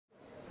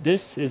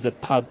This is a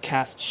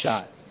podcast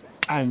shot.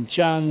 I'm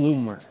John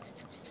Loomer,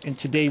 and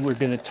today we're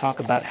going to talk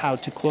about how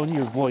to clone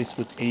your voice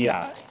with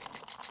AI.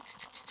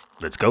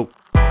 Let's go.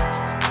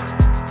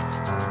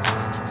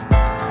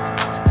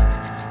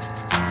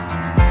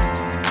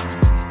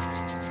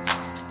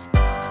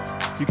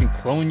 You can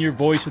clone your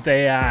voice with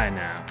AI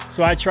now.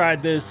 So I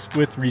tried this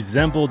with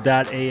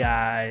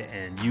Resemble.ai,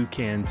 and you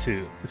can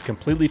too. It's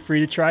completely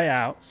free to try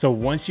out. So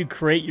once you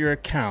create your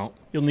account,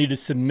 you'll need to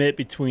submit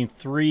between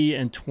 3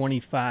 and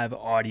 25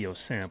 audio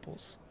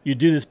samples. You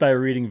do this by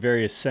reading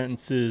various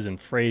sentences and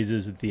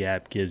phrases that the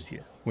app gives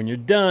you. When you're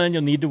done,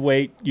 you'll need to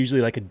wait,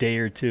 usually like a day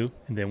or two.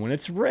 And then when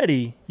it's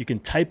ready, you can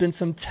type in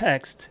some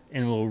text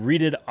and it will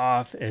read it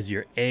off as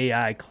your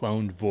AI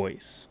cloned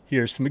voice.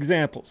 Here are some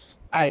examples.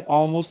 I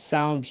almost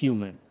sound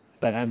human,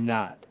 but I'm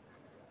not.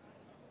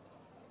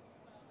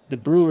 The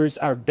Brewers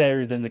are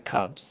better than the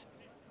Cubs.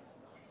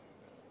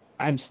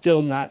 I'm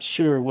still not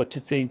sure what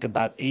to think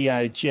about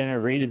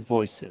AI-generated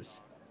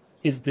voices.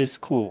 Is this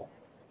cool?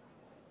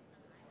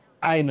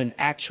 I am an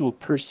actual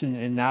person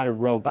and not a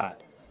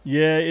robot.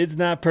 Yeah, it's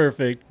not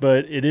perfect,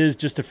 but it is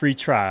just a free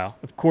trial.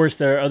 Of course,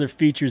 there are other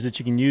features that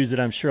you can use that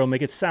I'm sure will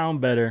make it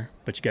sound better,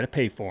 but you gotta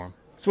pay for them.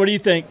 So what do you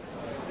think?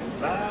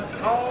 Last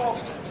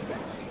call.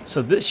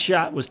 So this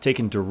shot was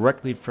taken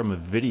directly from a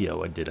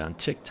video I did on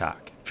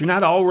TikTok. If you're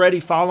not already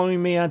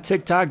following me on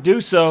TikTok,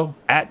 do so,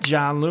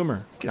 @JohnLoomer.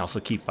 You can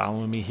also keep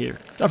following me here.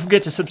 Don't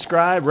forget to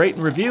subscribe, rate,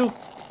 and review.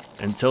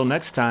 Until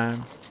next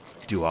time,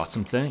 do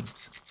awesome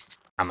things.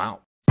 I'm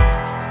out.